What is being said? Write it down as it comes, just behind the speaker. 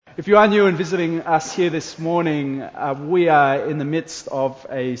If you are new and visiting us here this morning, we are in the midst of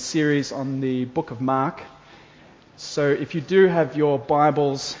a series on the book of Mark. So if you do have your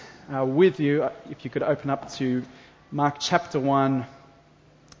Bibles with you, if you could open up to Mark chapter 1,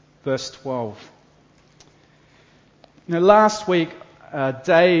 verse 12. Last week,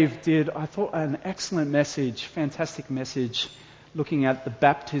 Dave did, I thought, an excellent message, fantastic message, looking at the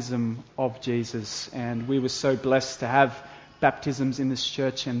baptism of Jesus. And we were so blessed to have baptisms in this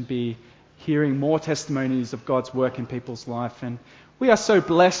church and be hearing more testimonies of God's work in people's life. And we are so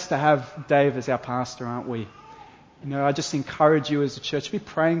blessed to have Dave as our pastor, aren't we? I just encourage you as a church to be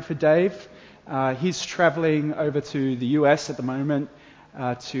praying for Dave. He's traveling over to the US at the moment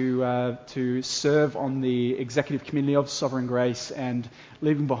to serve on the executive committee of Sovereign Grace and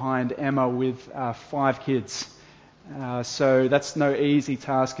leaving behind Emma with 5 kids. So that's no easy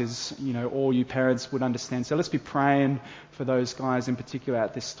task, as all you parents would understand. So let's be praying for those guys in particular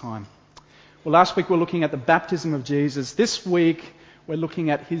at this time. Well, last week we're looking at the baptism of Jesus. This week we're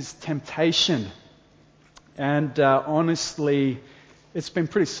looking at his temptation. And honestly, it's been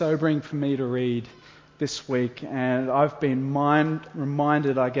pretty sobering for me to read this week. And I've been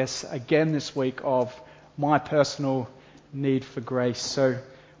reminded, I guess, again this week of my personal need for grace. So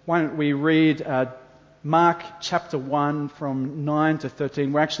why don't we read Mark chapter 1 from 9 to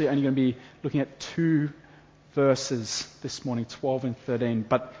 13. We're actually only going to be looking at 2 verses this morning, 12 and 13.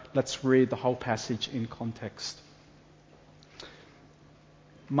 But let's read the whole passage in context.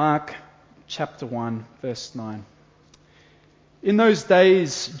 Mark chapter 1, verse 9. In those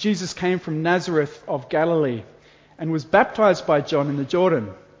days, Jesus came from Nazareth of Galilee and was baptized by John in the Jordan.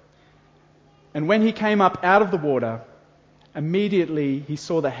 And when he came up out of the water, immediately he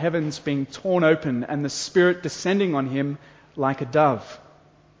saw the heavens being torn open and the Spirit descending on him like a dove.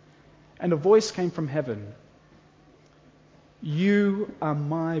 And a voice came from heaven, "You are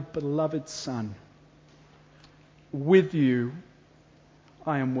my beloved Son. With you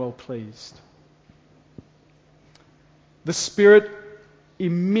I am well pleased." The Spirit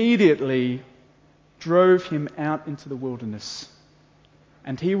immediately drove him out into the wilderness,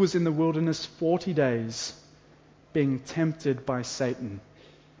 and he was in the wilderness 40 days, being tempted by Satan.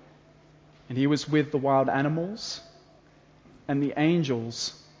 And he was with the wild animals, and the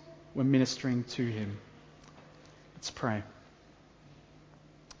angels were ministering to him. Let's pray.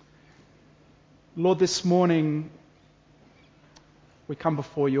 Lord, this morning we come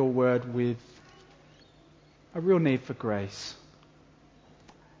before your word with a real need for grace.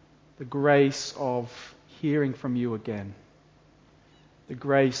 The grace of hearing from you again. The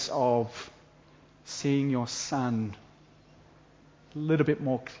grace of seeing your Son a little bit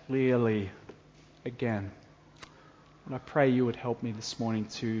more clearly again. And I pray you would help me this morning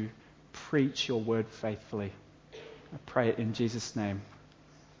to preach your word faithfully. I pray it in Jesus' name.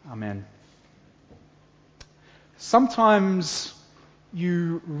 Amen. Sometimes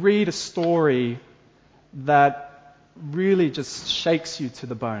you read a story that really just shakes you to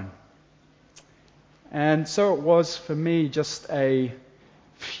the bone. And so it was for me just a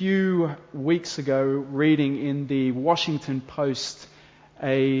few weeks ago reading in the Washington Post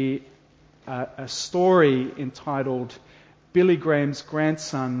a story entitled "Billy Graham's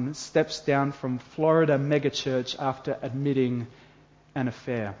Grandson Steps Down from Florida Megachurch After Admitting an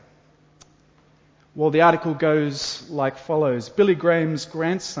Affair." Well, the article goes like follows. Billy Graham's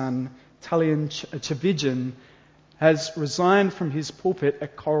grandson, Talian Chavijan, has resigned from his pulpit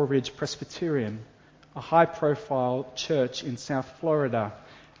at Coral Ridge Presbyterian, a high-profile church in South Florida,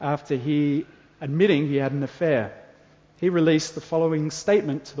 after admitting he had an affair. He released the following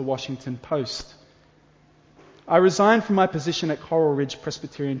statement to the Washington Post. "I resigned from my position at Coral Ridge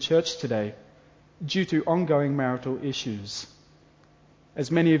Presbyterian Church today due to ongoing marital issues.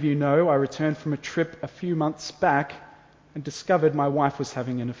 As many of you know, I returned from a trip a few months back and discovered my wife was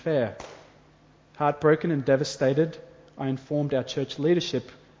having an affair. Heartbroken and devastated, I informed our church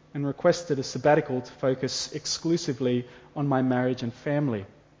leadership and requested a sabbatical to focus exclusively on my marriage and family.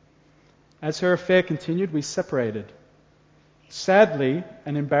 As her affair continued, we separated. Sadly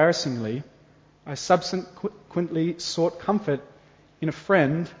and embarrassingly, I subsequently sought comfort in a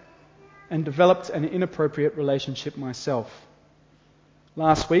friend and developed an inappropriate relationship myself.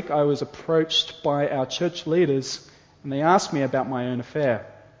 Last week, I was approached by our church leaders and they asked me about my own affair.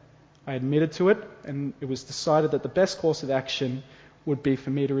 I admitted to it, and it was decided that the best course of action would be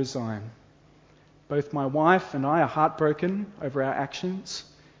for me to resign. Both my wife and I are heartbroken over our actions,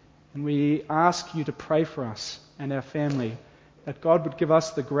 and we ask you to pray for us and our family, that God would give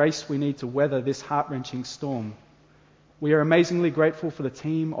us the grace we need to weather this heart-wrenching storm. We are amazingly grateful for the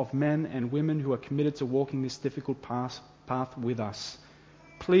team of men and women who are committed to walking this difficult path with us.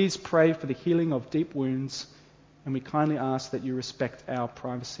 Please pray for the healing of deep wounds, and we kindly ask that you respect our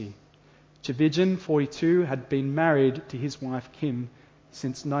privacy. Chivijan, 42, had been married to his wife Kim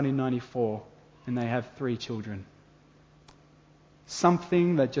since 1994, and they have 3 children.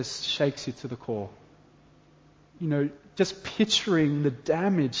 Something that just shakes you to the core. Just picturing the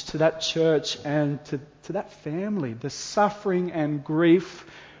damage to that church and to that family, the suffering and grief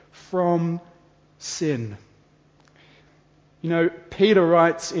from sin. Peter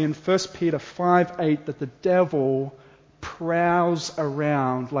writes in 1 Peter 5:8 that the devil prowls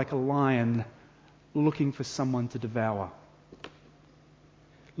around like a lion looking for someone to devour,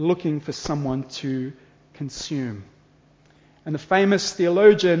 looking for someone to consume. And the famous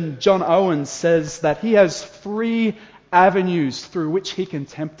theologian John Owen says that he has 3 avenues through which he can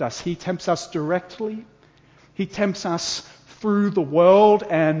tempt us. He tempts us directly. He tempts us through the world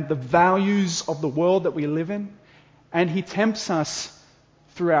and the values of the world that we live in. And he tempts us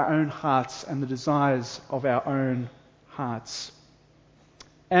through our own hearts and the desires of our own hearts.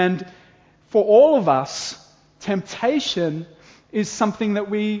 And for all of us, temptation is something that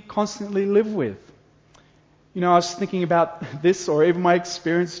we constantly live with. I was thinking about this, or even my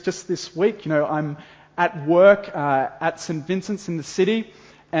experience just this week. I'm at work at St. Vincent's in the city,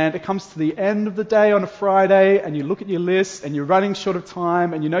 and it comes to the end of the day on a Friday, and you look at your list, and you're running short of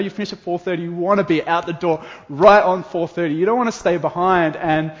time, and you finish at 4:30. You want to be out the door right on 4:30. You don't want to stay behind,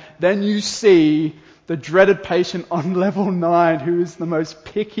 and then you see the dreaded patient on level 9 who is the most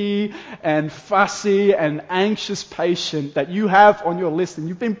picky and fussy and anxious patient that you have on your list, and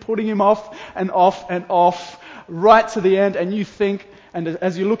you've been putting him off and off and off right to the end, and you think, and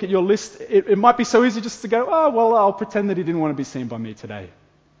as you look at your list, it might be so easy just to go, I'll pretend that he didn't want to be seen by me today.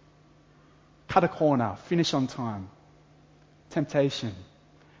 Cut a corner, finish on time. Temptation.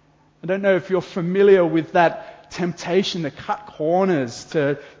 I don't know if you're familiar with that temptation to cut corners,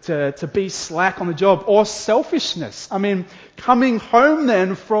 to be slack on the job, or selfishness. Coming home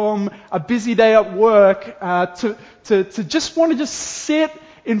then from a busy day at work, to just want to just sit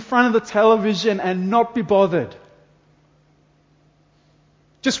in front of the television and not be bothered.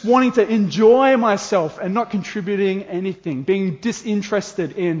 Just wanting to enjoy myself and not contributing anything, being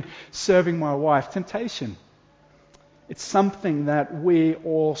disinterested in serving my wife. Temptation. It's something that we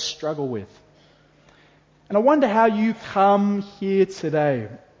all struggle with. And I wonder how you come here today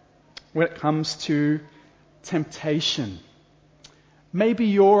when it comes to temptation. Maybe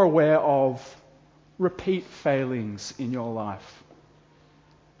you're aware of repeat failings in your life.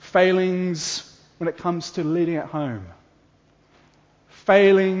 Failings when it comes to leading at home.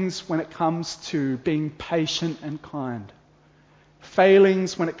 Failings when it comes to being patient and kind.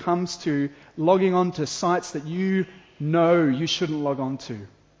 Failings when it comes to logging on to sites that you know you shouldn't log on to.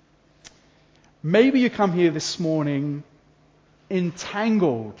 Maybe you come here this morning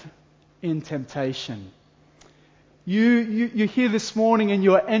entangled in temptation. You're here this morning and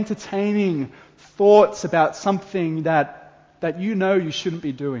you're entertaining thoughts about something that you know you shouldn't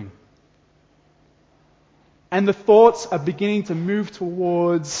be doing. And the thoughts are beginning to move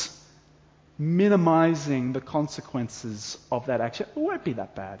towards minimizing the consequences of that action. It won't be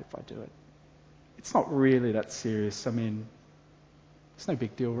that bad if I do it. It's not really that serious. It's no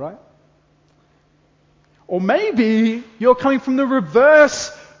big deal, right? Or maybe you're coming from the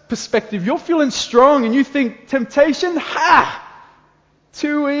reverse perspective. You're feeling strong and you think, temptation?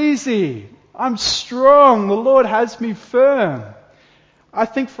 Too easy. I'm strong. The Lord has me firm. I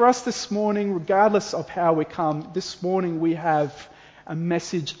think for us this morning, regardless of how we come, this morning we have a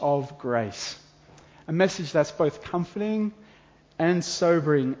message of grace. A message that's both comforting and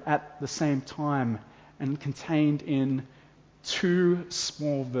sobering at the same time, and contained in 2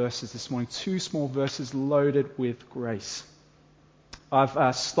 small verses this morning. 2 small verses loaded with grace.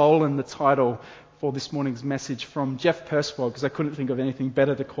 I've stolen the title for this morning's message from Jeff Percival because I couldn't think of anything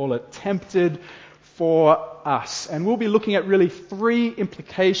better to call it. Tempted for us. And we'll be looking at really 3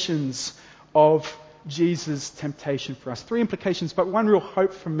 implications of Jesus' temptation for us. 3 implications, but one real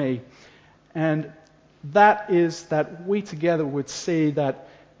hope for me. And that is that we together would see that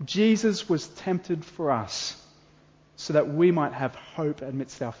Jesus was tempted for us so that we might have hope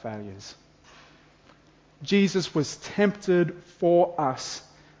amidst our failures. Jesus was tempted for us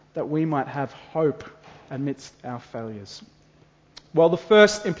that we might have hope amidst our failures. Well, the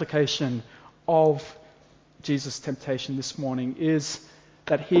first implication of Jesus' temptation this morning is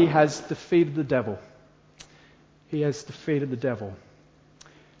that he has defeated the devil. He has defeated the devil.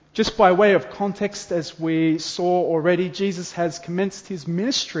 Just by way of context, as we saw already, Jesus has commenced his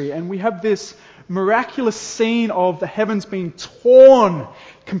ministry, and we have this miraculous scene of the heavens being torn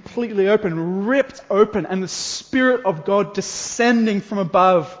completely open, ripped open, and the Spirit of God descending from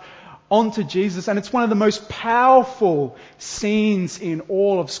above onto Jesus. And it's one of the most powerful scenes in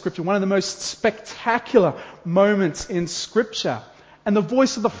all of Scripture, one of the most spectacular moments in Scripture. And the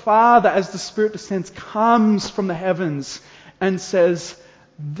voice of the Father, as the Spirit descends, comes from the heavens and says,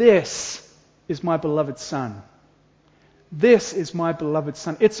 "This is my beloved Son. This is my beloved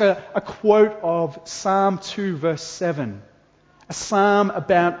Son." It's a quote of Psalm 2, verse 7. A psalm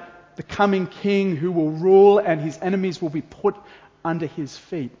about the coming King who will rule and his enemies will be put under his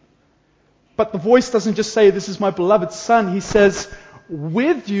feet. But the voice doesn't just say, "This is my beloved Son." He says,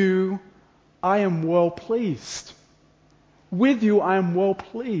 "With you I am well pleased. With you I am well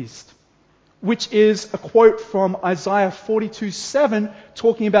pleased." Which is a quote from Isaiah 42:7,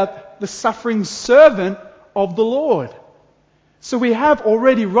 talking about the suffering servant of the Lord. So we have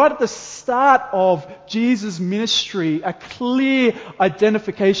already, right at the start of Jesus' ministry, a clear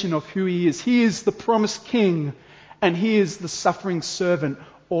identification of who he is. He is the promised King, and he is the suffering servant,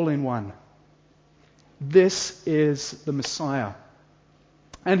 all in one. This is the Messiah.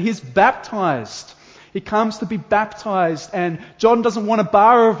 And he's baptized. He comes to be baptized, and John doesn't want a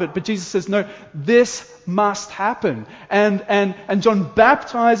bar of it, but Jesus says, "No, this must happen." And John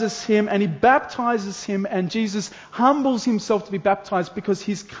baptizes him, and he baptizes him, and Jesus humbles himself to be baptized because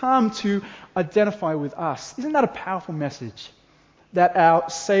he's come to identify with us. Isn't that a powerful message? That our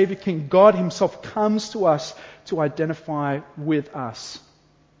Savior King, God himself, comes to us to identify with us.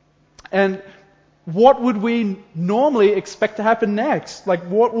 And what would we normally expect to happen next? Like,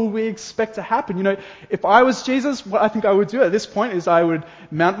 what would we expect to happen? You know, if I was Jesus, what I think I would do at this point is I would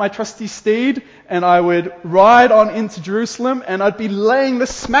mount my trusty steed and I would ride on into Jerusalem and I'd be laying the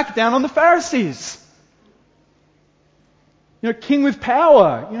smack down on the Pharisees. You know, king with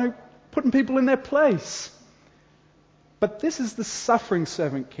power, you know, putting people in their place. But this is the suffering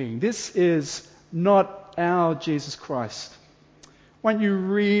servant king. This is not our Jesus Christ. Why don't you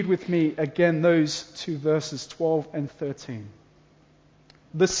read with me again those two verses, 12 and 13.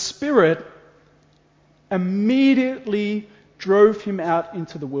 "The Spirit immediately drove him out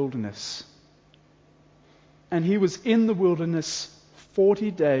into the wilderness. And he was in the wilderness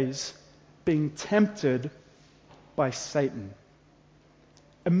 40 days, being tempted by Satan."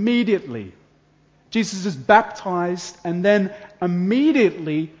 Immediately. Jesus is baptized, and then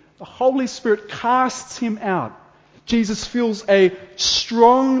immediately the Holy Spirit casts him out. Jesus feels a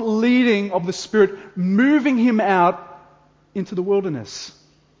strong leading of the Spirit moving him out into the wilderness.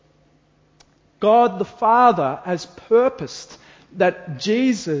 God the Father has purposed that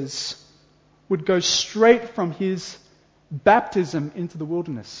Jesus would go straight from his baptism into the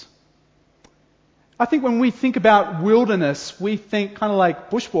wilderness. I think when we think about wilderness, we think kind of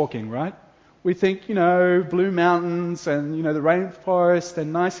like bushwalking, right? We think, you know, blue mountains and, you know, the rainforest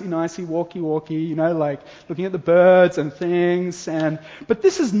and nicey, walky, you know, like looking at the birds and things. But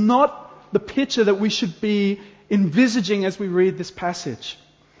this is not the picture that we should be envisaging as we read this passage.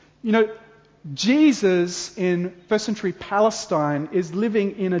 You know, Jesus in first century Palestine is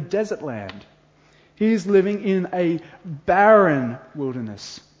living in a desert land. He is living in a barren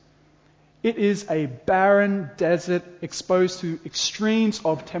wilderness. It is a barren desert exposed to extremes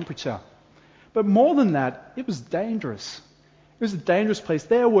of temperature. But more than that, it was dangerous. It was a dangerous place.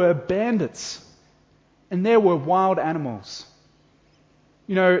 There were bandits and there were wild animals.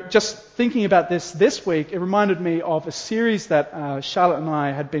 You know, just thinking about this week, it reminded me of a series that Charlotte and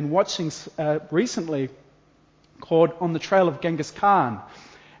I had been watching recently called On the Trail of Genghis Khan.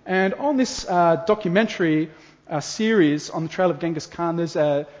 And on this documentary series, On the Trail of Genghis Khan, there's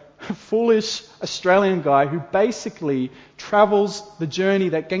a foolish Australian guy who basically travels the journey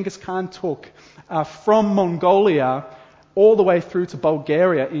that Genghis Khan took from Mongolia all the way through to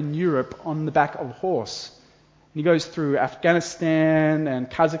Bulgaria in Europe on the back of a horse. And he goes through Afghanistan and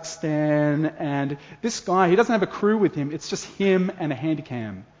Kazakhstan, and this guy, he doesn't have a crew with him, it's just him and a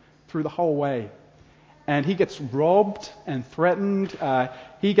handycam through the whole way. And he gets robbed and threatened.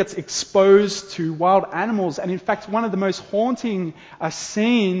 He gets exposed to wild animals. And in fact, one of the most haunting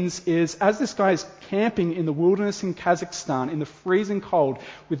scenes is as this guy is camping in the wilderness in Kazakhstan in the freezing cold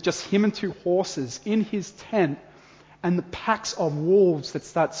with just him and two horses in his tent, and the packs of wolves that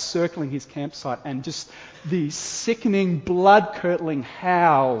start circling his campsite, and just the sickening, blood-curdling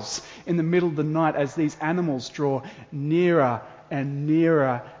howls in the middle of the night as these animals draw nearer and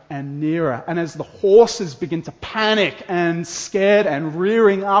nearer and nearer. And as the horses begin to panic and scared and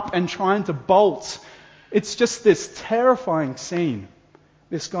rearing up and trying to bolt, it's just this terrifying scene.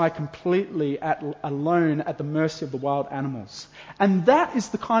 This guy completely alone at the mercy of the wild animals. And that is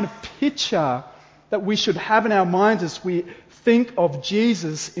the kind of picture that we should have in our minds as we think of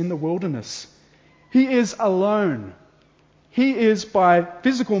Jesus in the wilderness. He is alone. He is, by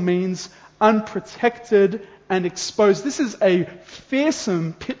physical means, unprotected and exposed. This is a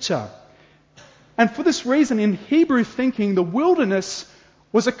fearsome picture. And for this reason, in Hebrew thinking, the wilderness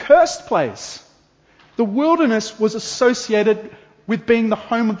was a cursed place. The wilderness was associated with being the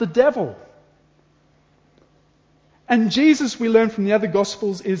home of the devil. And Jesus, we learn from the other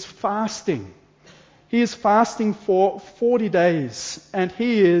Gospels, is fasting. He is fasting for 40 days, and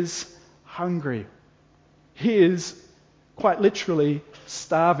he is hungry. He is quite literally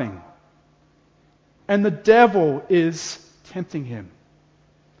starving. And the devil is tempting him.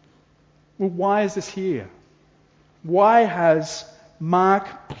 Well, why is this here? Why has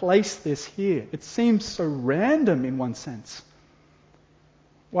Mark placed this here? It seems so random in one sense.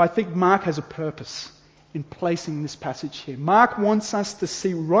 Well, I think Mark has a purpose in placing this passage here. Mark wants us to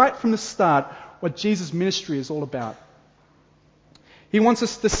see right from the start what Jesus' ministry is all about. He wants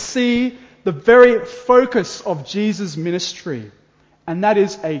us to see the very focus of Jesus' ministry, and that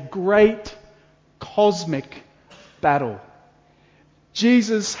is a great cosmic battle.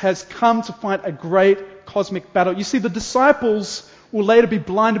 Jesus has come to fight a great cosmic battle. You see, the disciples will later be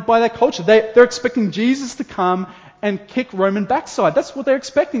blinded by their culture. They're expecting Jesus to come and kick Roman backside. That's what they're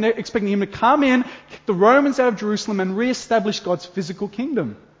expecting. They're expecting him to come in, kick the Romans out of Jerusalem, and re-establish God's physical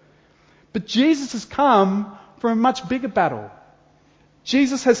kingdom. But Jesus has come for a much bigger battle.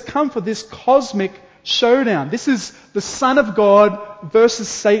 Jesus has come for this cosmic showdown. This is the Son of God versus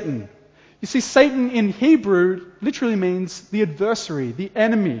Satan. You see, Satan in Hebrew literally means the adversary, the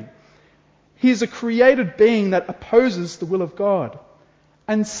enemy. He is a created being that opposes the will of God.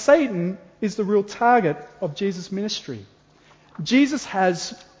 And Satan is the real target of Jesus' ministry. Jesus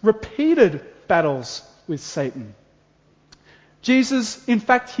has repeated battles with Satan. Jesus, in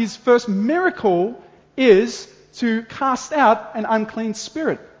fact, his first miracle is to cast out an unclean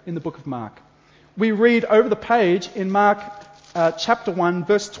spirit in the book of Mark. We read over the page in Mark chapter 1,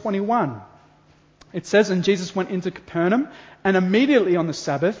 verse 21. It says, "And Jesus went into Capernaum, and immediately on the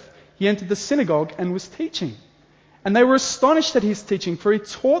Sabbath he entered the synagogue and was teaching. And they were astonished at his teaching, for he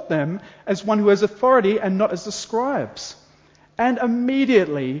taught them as one who has authority and not as the scribes. And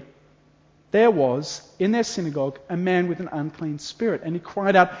immediately there was in their synagogue a man with an unclean spirit. And he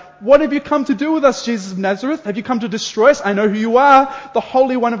cried out, 'What have you come to do with us, Jesus of Nazareth? Have you come to destroy us? I know who you are, the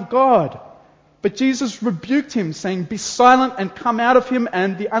Holy One of God.' But Jesus rebuked him, saying, 'Be silent and come out of him.'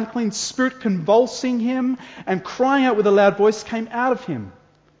 And the unclean spirit, convulsing him and crying out with a loud voice, came out of him."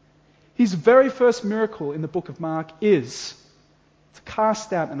 His very first miracle in the book of Mark is to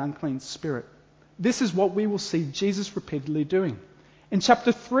cast out an unclean spirit. This is what we will see Jesus repeatedly doing. In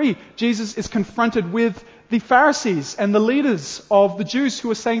chapter 3, Jesus is confronted with the Pharisees and the leaders of the Jews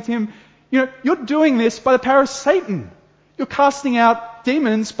who are saying to him, "You're doing this by the power of Satan. You're casting out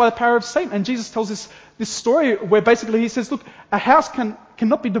demons by the power of Satan." And Jesus tells this story where basically he says, "Look, a house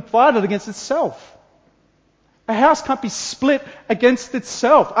cannot be divided against itself. A house can't be split against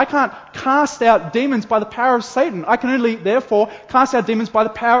itself. I can't cast out demons by the power of Satan. I can only, therefore, cast out demons by the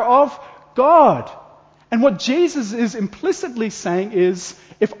power of God." And what Jesus is implicitly saying is,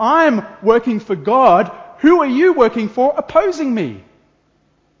 if I'm working for God, who are you working for opposing me?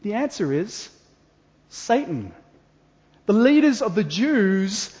 The answer is Satan. The leaders of the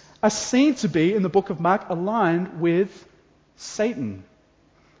Jews are seen to be, in the book of Mark, aligned with Satan.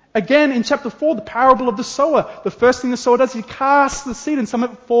 Again, in chapter 4, the parable of the sower. The first thing the sower does, he casts the seed and some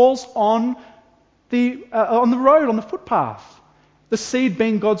of it falls on the road, on the footpath. The seed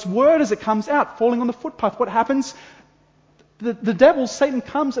being God's word as it comes out, falling on the footpath. What happens? The devil, Satan,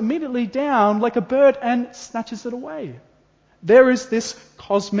 comes immediately down like a bird and snatches it away. There is this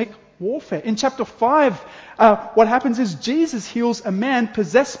cosmic warfare. In chapter 5, what happens is Jesus heals a man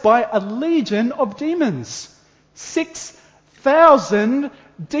possessed by a legion of demons. 6,000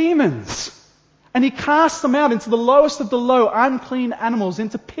 demons. And he casts them out into the lowest of the low, unclean animals,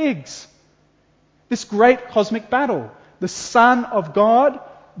 into pigs. This great cosmic battle. The Son of God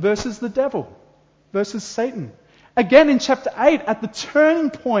versus the devil, versus Satan. Again in chapter 8, at the turning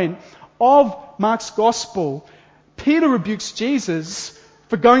point of Mark's Gospel, Peter rebukes Jesus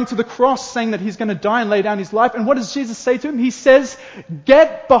for going to the cross, saying that he's going to die and lay down his life. And what does Jesus say to him? He says,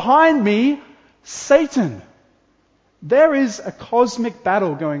 "Get behind me, Satan." There is a cosmic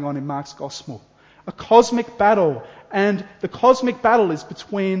battle going on in Mark's Gospel. A cosmic battle. And the cosmic battle is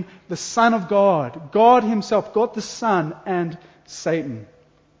between the Son of God, God himself, God the Son, and Satan.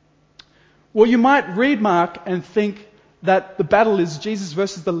 Well, you might read Mark and think that the battle is Jesus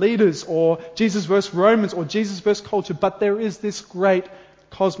versus the leaders, or Jesus versus Romans, or Jesus versus culture, but there is this great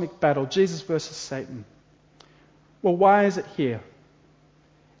cosmic battle, Jesus versus Satan. Well, why is it here?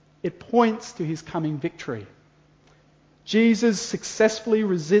 It points to his coming victory. Jesus successfully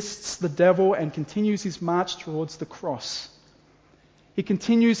resists the devil and continues his march towards the cross. He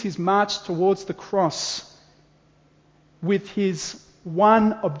continues his march towards the cross with his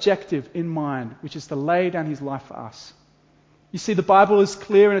one objective in mind, which is to lay down his life for us. You see, the Bible is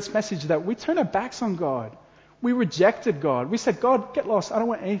clear in its message that we turn our backs on God. We rejected God. We said, God, get lost. I don't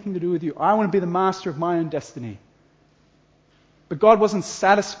want anything to do with you. I want to be the master of my own destiny. But God wasn't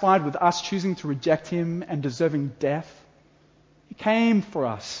satisfied with us choosing to reject him and deserving death. He came for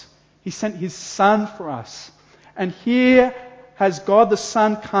us. He sent his Son for us. And here has God the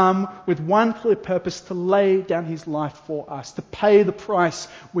Son come with one clear purpose: to lay down his life for us, to pay the price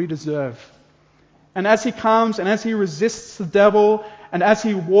we deserve. And as he comes and as he resists the devil and as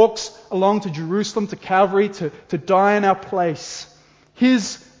he walks along to Jerusalem, to Calvary, to die in our place,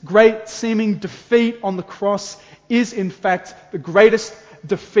 his great seeming defeat on the cross is in fact the greatest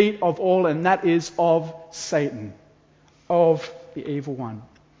defeat of all, and that is of Satan, of the evil one.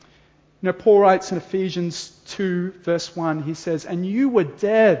 You know, Paul writes in Ephesians 2 verse 1, he says, "And you were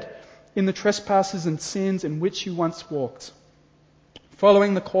dead in the trespasses and sins in which you once walked,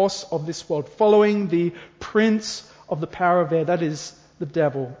 following the course of this world, following the prince of the power of air, that is the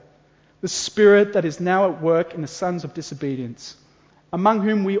devil, the spirit that is now at work in the sons of disobedience, among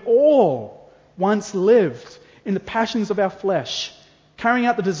whom we all once lived in the passions of our flesh, carrying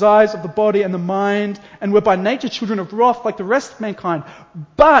out the desires of the body and the mind, and were by nature children of wrath like the rest of mankind.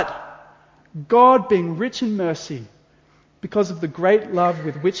 But God, being rich in mercy, because of the great love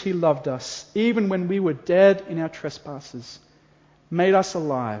with which he loved us, even when we were dead in our trespasses, made us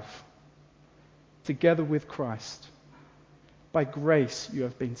alive together with Christ. By grace you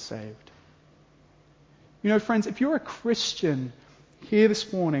have been saved." You know, friends, if you're a Christian here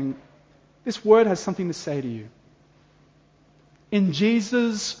this morning, this word has something to say to you. In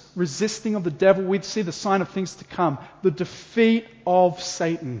Jesus' resisting of the devil, we see the sign of things to come, the defeat of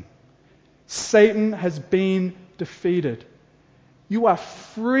Satan. Satan has been defeated. You are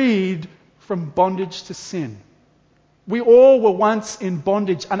freed from bondage to sin. We all were once in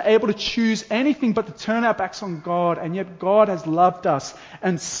bondage, unable to choose anything but to turn our backs on God, and yet God has loved us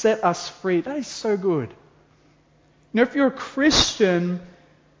and set us free. That is so good. You know, if you're a Christian,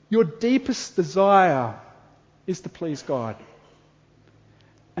 your deepest desire is to please God.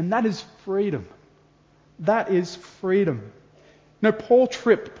 And that is freedom. That is freedom. You know, Paul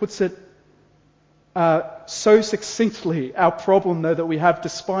Tripp puts it so succinctly, our problem, though, that we have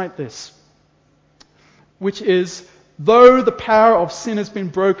despite this, which is, though the power of sin has been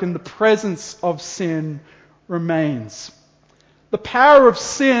broken, the presence of sin remains. The power of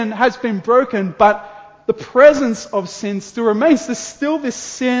sin has been broken, but the presence of sin still remains. There's still this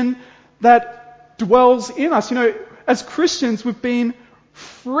sin that dwells in us. You know, as Christians, we've been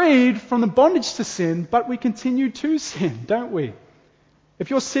freed from the bondage to sin, but we continue to sin, don't we? If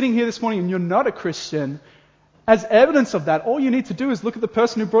you're sitting here this morning and you're not a Christian, as evidence of that, all you need to do is look at the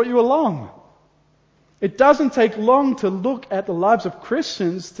person who brought you along. It doesn't take long to look at the lives of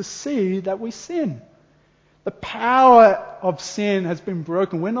Christians to see that we sin. The power of sin has been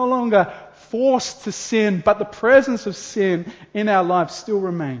broken. We're no longer forced to sin, but the presence of sin in our lives still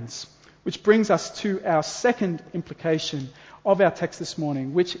remains. Which brings us to our second implication of our text this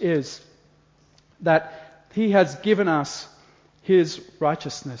morning, which is that he has given us his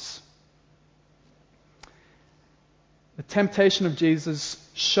righteousness. The temptation of Jesus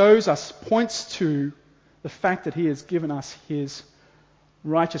shows us, points to the fact that he has given us his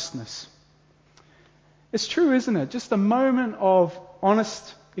righteousness. It's true, isn't it? Just a moment of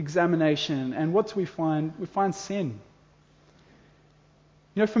honest examination, and what do we find? We find sin.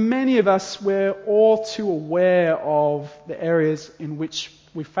 You know, for many of us, we're all too aware of the areas in which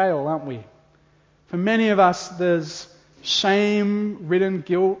we fail, aren't we? For many of us, there's shame-ridden,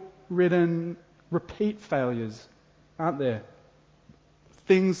 guilt-ridden, repeat failures, aren't there?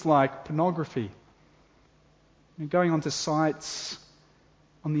 Things like pornography. You're going onto sites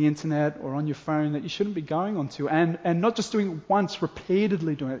on the internet or on your phone that you shouldn't be going onto, and not just doing it once,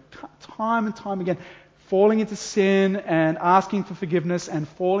 repeatedly doing it, time and time again, falling into sin and asking for forgiveness, and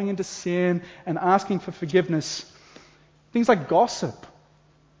falling into sin and asking for forgiveness. Things like gossip.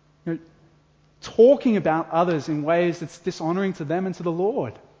 You know, talking about others in ways that's dishonoring to them and to the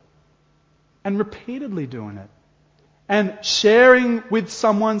Lord. And repeatedly doing it. And sharing with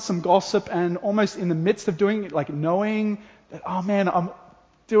someone some gossip, and almost in the midst of doing it, like knowing that, oh man,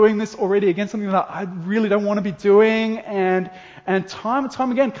 doing this already again, something that I really don't want to be doing, and time and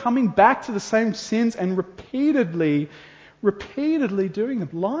time again coming back to the same sins and repeatedly doing them,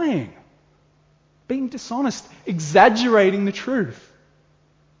 lying, being dishonest, exaggerating the truth,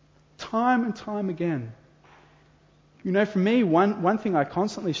 time and time again. You know, for me, one thing I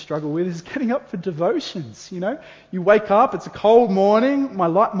constantly struggle with is getting up for devotions. You know, you wake up, it's a cold morning, my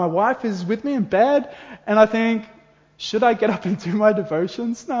wife is with me in bed, and I think, should I get up and do my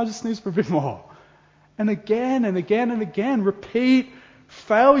devotions? No, I'll just snooze for a bit more. And again and again and again, repeat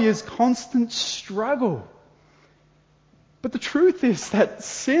failures, constant struggle. But the truth is that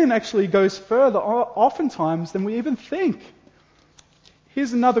sin actually goes further oftentimes than we even think.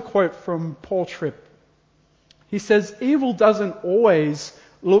 Here's another quote from Paul Tripp. He says, evil doesn't always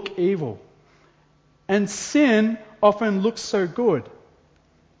look evil, and sin often looks so good.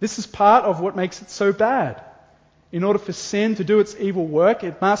 This is part of what makes it so bad. In order for sin to do its evil work,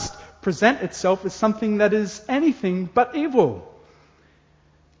 it must present itself as something that is anything but evil.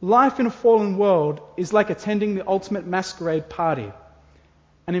 Life in a fallen world is like attending the ultimate masquerade party.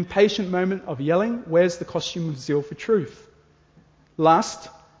 An impatient moment of yelling wears the costume of zeal for truth. Lust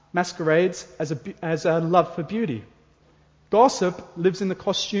masquerades as a love for beauty. Gossip lives in the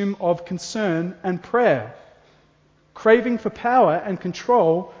costume of concern and prayer. Craving for power and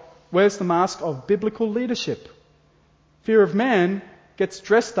control wears the mask of biblical leadership. Fear of man gets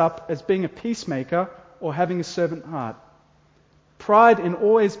dressed up as being a peacemaker or having a servant heart. Pride in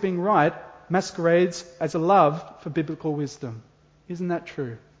always being right masquerades as a love for biblical wisdom. Isn't that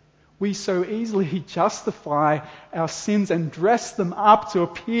true? We so easily justify our sins and dress them up to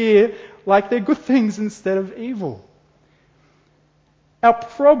appear like they're good things instead of evil. Our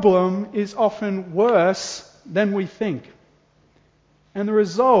problem is often worse than we think. And the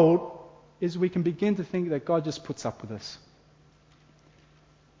result is we can begin to think that God just puts up with us.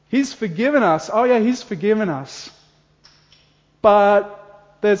 He's forgiven us. Oh yeah, He's forgiven us.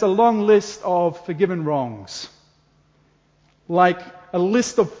 But there's a long list of forgiven wrongs. Like a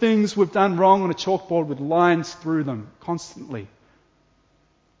list of things we've done wrong on a chalkboard with lines through them constantly.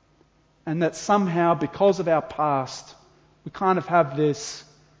 And that somehow, because of our past, we kind of have this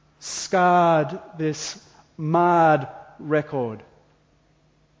scarred, this marred record.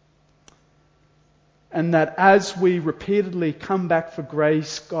 And that as we repeatedly come back for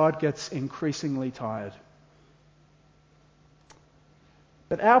grace, God gets increasingly tired.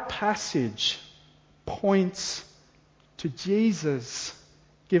 But our passage points to Jesus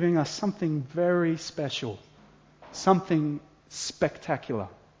giving us something very special, something spectacular.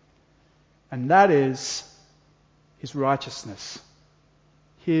 And that is His righteousness,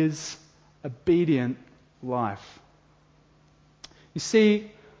 His obedient life. You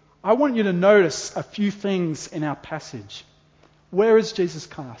see, I want you to notice a few things in our passage. Where is Jesus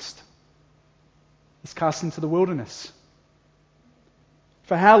cast? He's cast into the wilderness.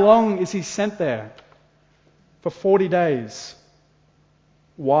 For how long is He sent there? For 40 days.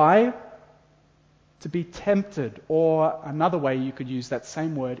 Why? To be tempted, or another way you could use that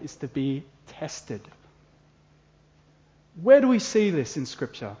same word is to be tested. Where do we see this in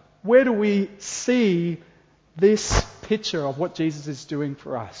Scripture? Where do we see this picture of what Jesus is doing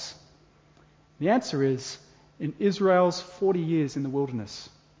for us? The answer is in Israel's 40 years in the wilderness.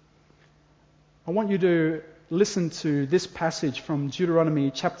 I want you to listen to this passage from Deuteronomy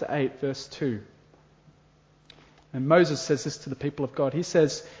chapter 8, verse 2. And Moses says this to the people of God. He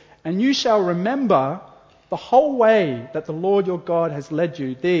says, "And you shall remember the whole way that the Lord your God has led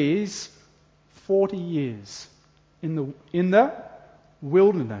you these 40 years in the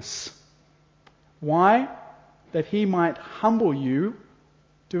wilderness." Why? That He might humble you,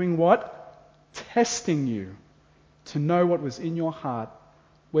 doing what? Testing you to know what was in your heart,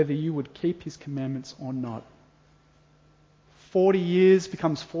 whether you would keep His commandments or not. 40 years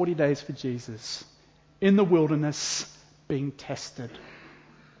becomes 40 days for Jesus in the wilderness being tested.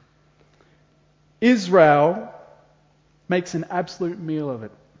 Israel makes an absolute meal of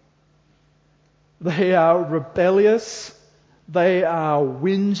it. They are rebellious. They are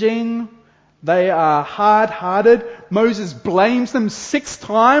whinging. They are hard-hearted. Moses blames them 6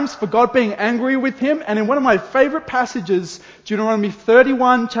 times for God being angry with him. And in one of my favorite passages, Deuteronomy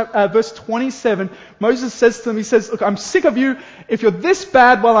 31, verse 27, Moses says to them, he says, "Look, I'm sick of you. If you're this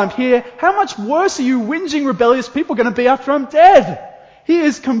bad while I'm here, how much worse are you whinging, rebellious people going to be after I'm dead?" He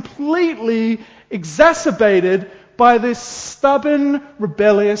is completely exacerbated by this stubborn,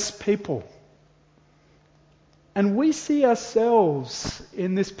 rebellious people. And we see ourselves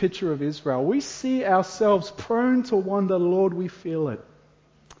in this picture of Israel. We see ourselves prone to wander. Lord, we feel it.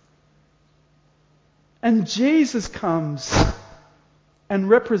 And Jesus comes and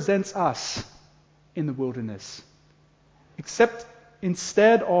represents us in the wilderness. Except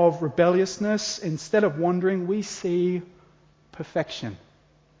instead of rebelliousness, instead of wandering, we see perfection.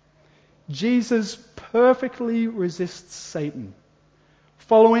 Jesus perfectly resists Satan,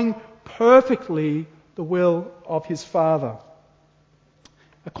 following perfectly the will of his Father.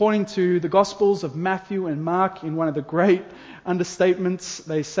 According to the Gospels of Matthew and Mark, in one of the great understatements,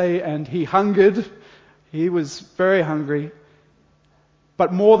 they say, and he hungered. He was very hungry.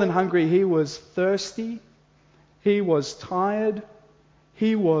 But more than hungry, he was thirsty. He was tired.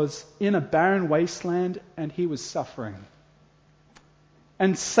 He was in a barren wasteland, and he was suffering.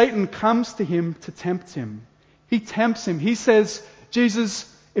 And Satan comes to him to tempt him. He tempts him. He says, Jesus,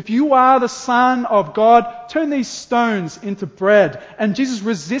 if you are the Son of God, turn these stones into bread. And Jesus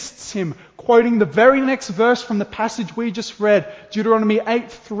resists him, quoting the very next verse from the passage we just read, Deuteronomy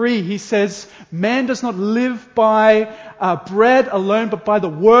 8:3. He says, man does not live by bread alone, but by the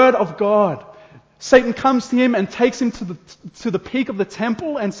word of God. Satan comes to him and takes him to the peak of the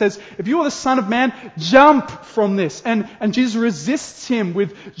temple and says, if you are the Son of Man, jump from this. And Jesus resists him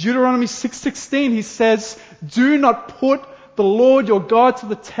with Deuteronomy 6:16. He says, do not put the Lord your God to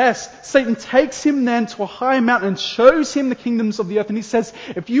the test. Satan takes him then to a high mountain and shows him the kingdoms of the earth. And he says,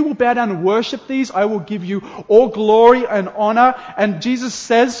 if you will bow down and worship these, I will give you all glory and honor. And Jesus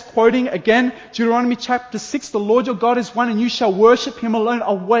says, quoting again, Deuteronomy chapter 6, the Lord your God is one and you shall worship him alone.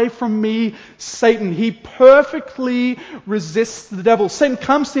 Away from me, Satan. He perfectly resists the devil. Satan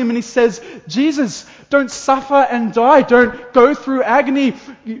comes to him and he says, Jesus, don't suffer and die. Don't go through agony.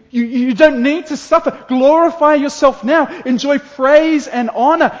 You don't need to suffer. Glorify yourself now. Enjoy praise and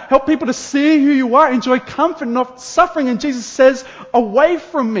honor. Help people to see who you are. Enjoy comfort, not suffering. And Jesus says, away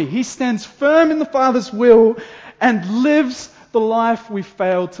from me. He stands firm in the Father's will and lives the life we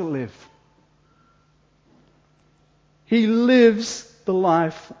failed to live. He lives the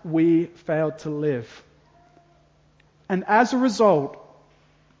life we failed to live. And as a result,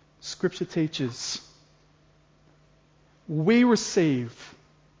 Scripture teaches, we receive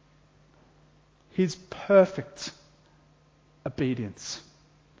his perfect obedience.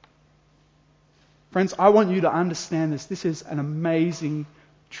 Friends, I want you to understand this. This is an amazing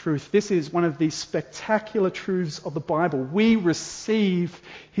truth. This is one of the spectacular truths of the Bible. We receive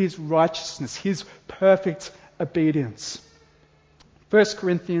his righteousness, his perfect obedience. 1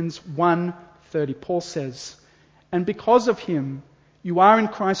 Corinthians 1:30, Paul says, and because of him, you are in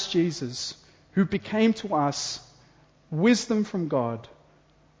Christ Jesus, who became to us wisdom from God,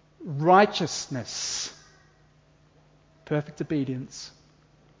 righteousness, perfect obedience,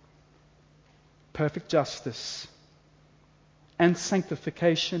 perfect justice, and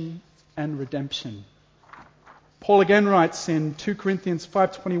sanctification and redemption. Paul again writes in 2 Corinthians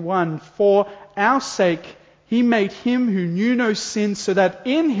 5:21, for our sake he made him who knew no sin, so that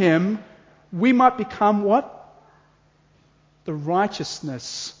in him we might become what? The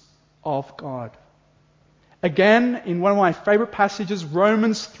righteousness of God. Again, in one of my favorite passages,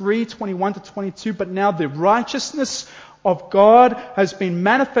 Romans 3:21-22, but now the righteousness of God has been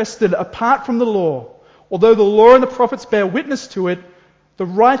manifested apart from the law. Although the law and the prophets bear witness to it, the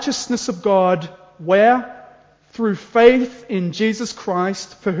righteousness of God, where? Through faith in Jesus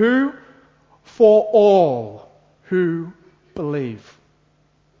Christ. For who? For all who believe.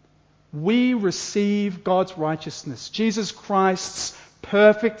 We receive God's righteousness, Jesus Christ's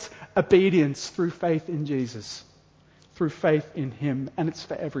perfect obedience through faith in Jesus, through faith in him, and it's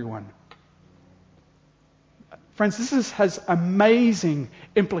for everyone. Friends, this has amazing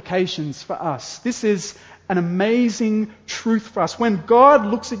implications for us. This is an amazing truth for us. When God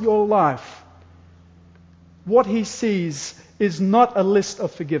looks at your life, what he sees is not a list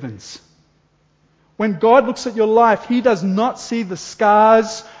of forgivens. When God looks at your life, he does not see the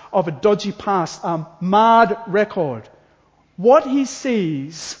scars of a dodgy past, a marred record. What he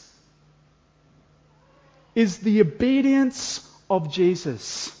sees is the obedience of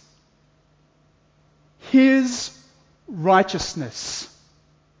Jesus. His righteousness.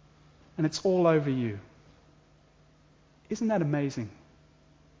 And it's all over you. Isn't that amazing?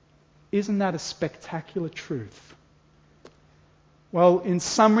 Isn't that a spectacular truth? Well, in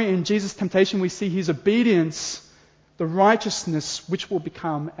summary, in Jesus' temptation, we see his obedience, the righteousness which will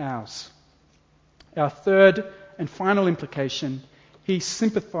become ours. Our third and final implication, he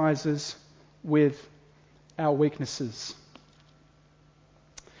sympathizes with our weaknesses.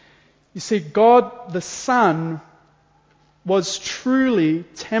 You see, God the Son was truly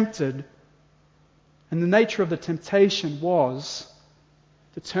tempted, and the nature of the temptation was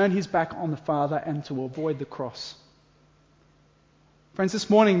to turn his back on the Father and to avoid the cross. Friends, this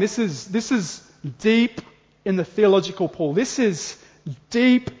morning, this is deep in the theological pool. This is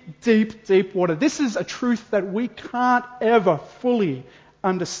deep, deep, deep water. This is a truth that we can't ever fully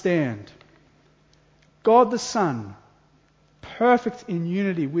understand. God the Son, perfect in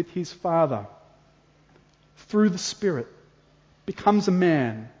unity with his Father, through the Spirit, becomes a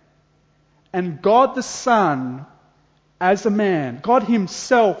man. And God the Son, as a man, God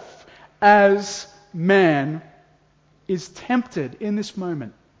himself as man, is tempted in this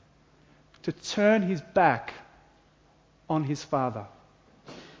moment to turn his back on his Father.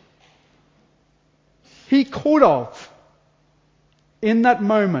 He could have, in that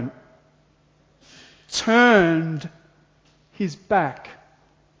moment, turned his back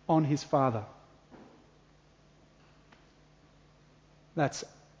on his Father.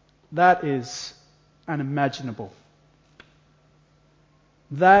 That is unimaginable.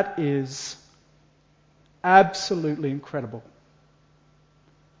 That is absolutely incredible.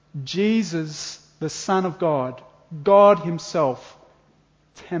 Jesus, the Son of God, God himself,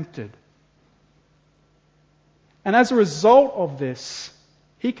 tempted. And as a result of this,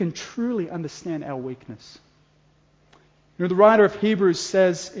 he can truly understand our weakness. You know, the writer of Hebrews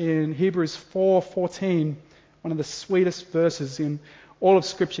says in Hebrews 4:14, one of the sweetest verses in all of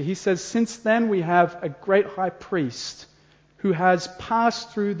Scripture, he says, "Since then we have a great high priest who has passed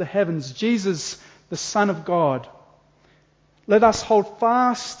through the heavens, Jesus, the Son of God. Let us hold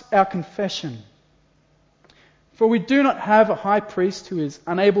fast our confession. For we do not have a high priest who is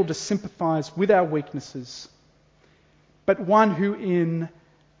unable to sympathize with our weaknesses, but one who in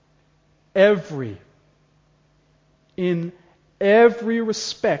every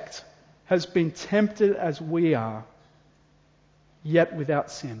respect has been tempted as we are, yet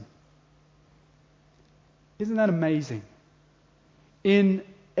without sin." Isn't that amazing? In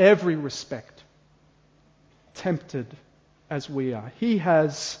every respect, tempted as we are. He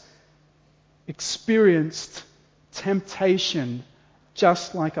has experienced temptation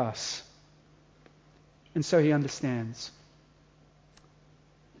just like us. And so he understands.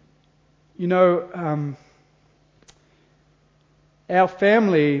 You know, our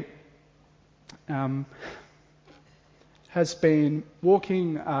family has been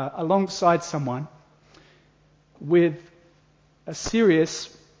walking alongside someone with a serious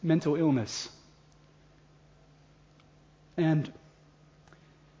mental illness. And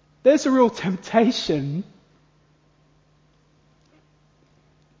there's a real temptation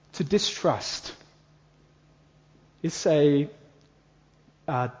to distrust. It's a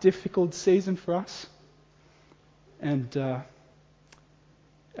difficult season for us. And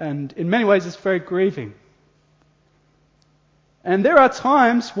in many ways it's very grieving. And there are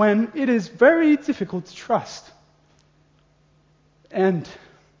times when it is very difficult to trust. And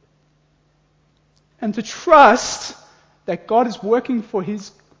to trust that God is working for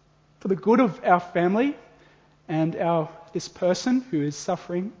the good of our family and this person who is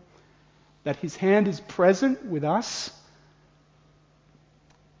suffering, that his hand is present with us.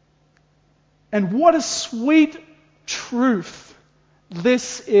 And what a sweet truth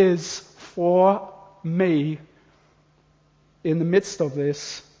this is for me in the midst of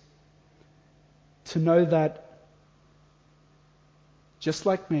this, to know that just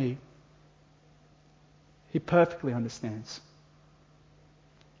like me, he perfectly understands.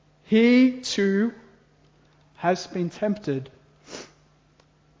 He too has been tempted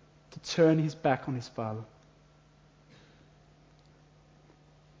to turn his back on his Father.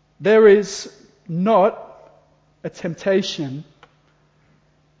 There is not a temptation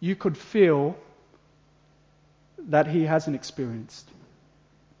you could feel that he hasn't experienced.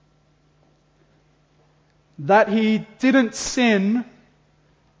 That he didn't sin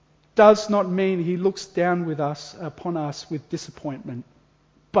does not mean he looks down upon us with disappointment,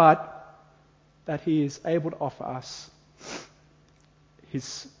 but that he is able to offer us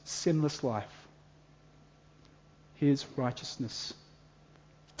his sinless life, his righteousness.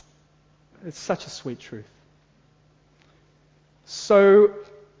 It's such a sweet truth. So,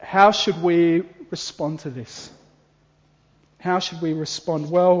 how should we respond to this? How should we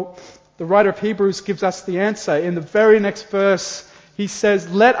respond? Well, the writer of Hebrews gives us the answer. In the very next verse, he says,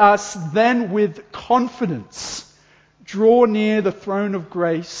 "Let us then with confidence draw near the throne of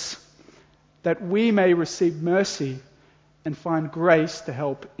grace, that we may receive mercy and find grace to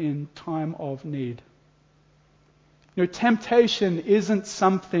help in time of need." You know, temptation isn't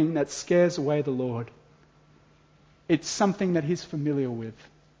something that scares away the Lord. It's something that he's familiar with.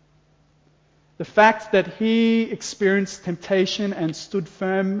 The fact that he experienced temptation and stood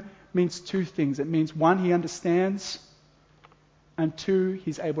firm means two things. It means, one, he understands, and two,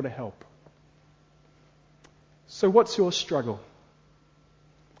 he's able to help. So what's your struggle?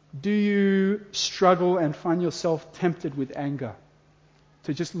 Do you struggle and find yourself tempted with anger,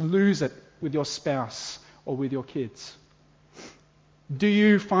 to just lose it with your spouse or with your kids? Do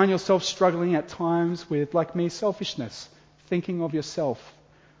you find yourself struggling at times with, like me, selfishness, thinking of yourself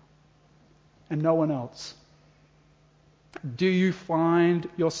and no one else? Do you find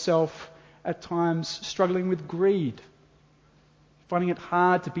yourself at times struggling with greed, finding it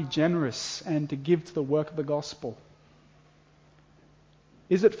hard to be generous and to give to the work of the gospel?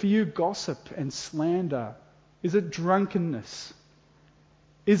 Is it for you gossip and slander? Is it drunkenness?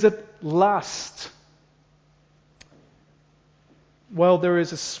 Is it lust? Well, there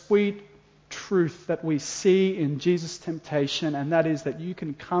is a sweet truth that we see in Jesus' temptation, and that is that you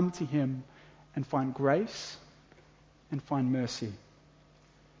can come to him and find grace and find mercy.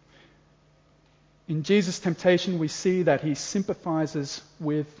 In Jesus' temptation, we see that he sympathizes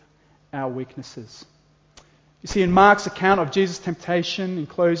with our weaknesses. You see, in Mark's account of Jesus' temptation, in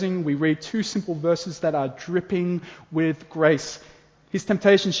closing, we read two simple verses that are dripping with grace. His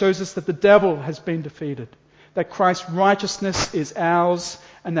temptation shows us that the devil has been defeated, that Christ's righteousness is ours,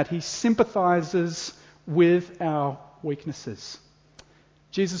 and that he sympathizes with our weaknesses.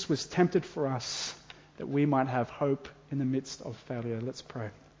 Jesus was tempted for us that we might have hope in the midst of failure. Let's pray.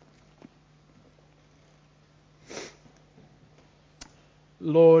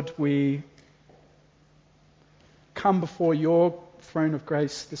 Lord, we come before your throne of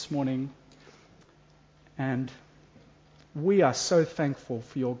grace this morning, and we are so thankful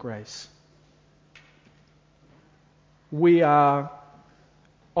for your grace. We are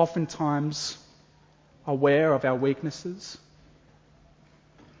oftentimes aware of our weaknesses.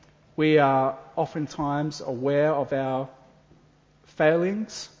 We are oftentimes aware of our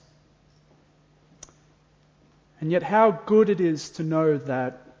failings. And yet how good it is to know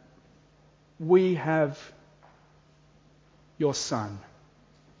that we have your Son,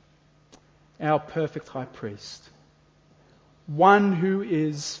 our perfect high priest, one who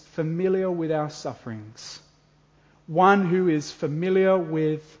is familiar with our sufferings, one who is familiar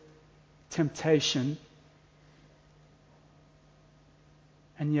with temptation,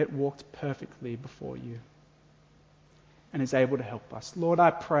 and yet walked perfectly before you and is able to help us. Lord,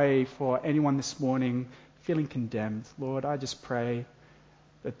 I pray for anyone this morning feeling condemned. Lord, I just pray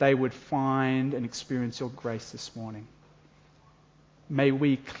that they would find and experience your grace this morning. May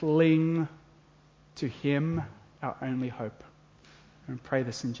we cling to him, our only hope. And pray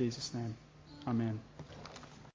this in Jesus' name. Amen.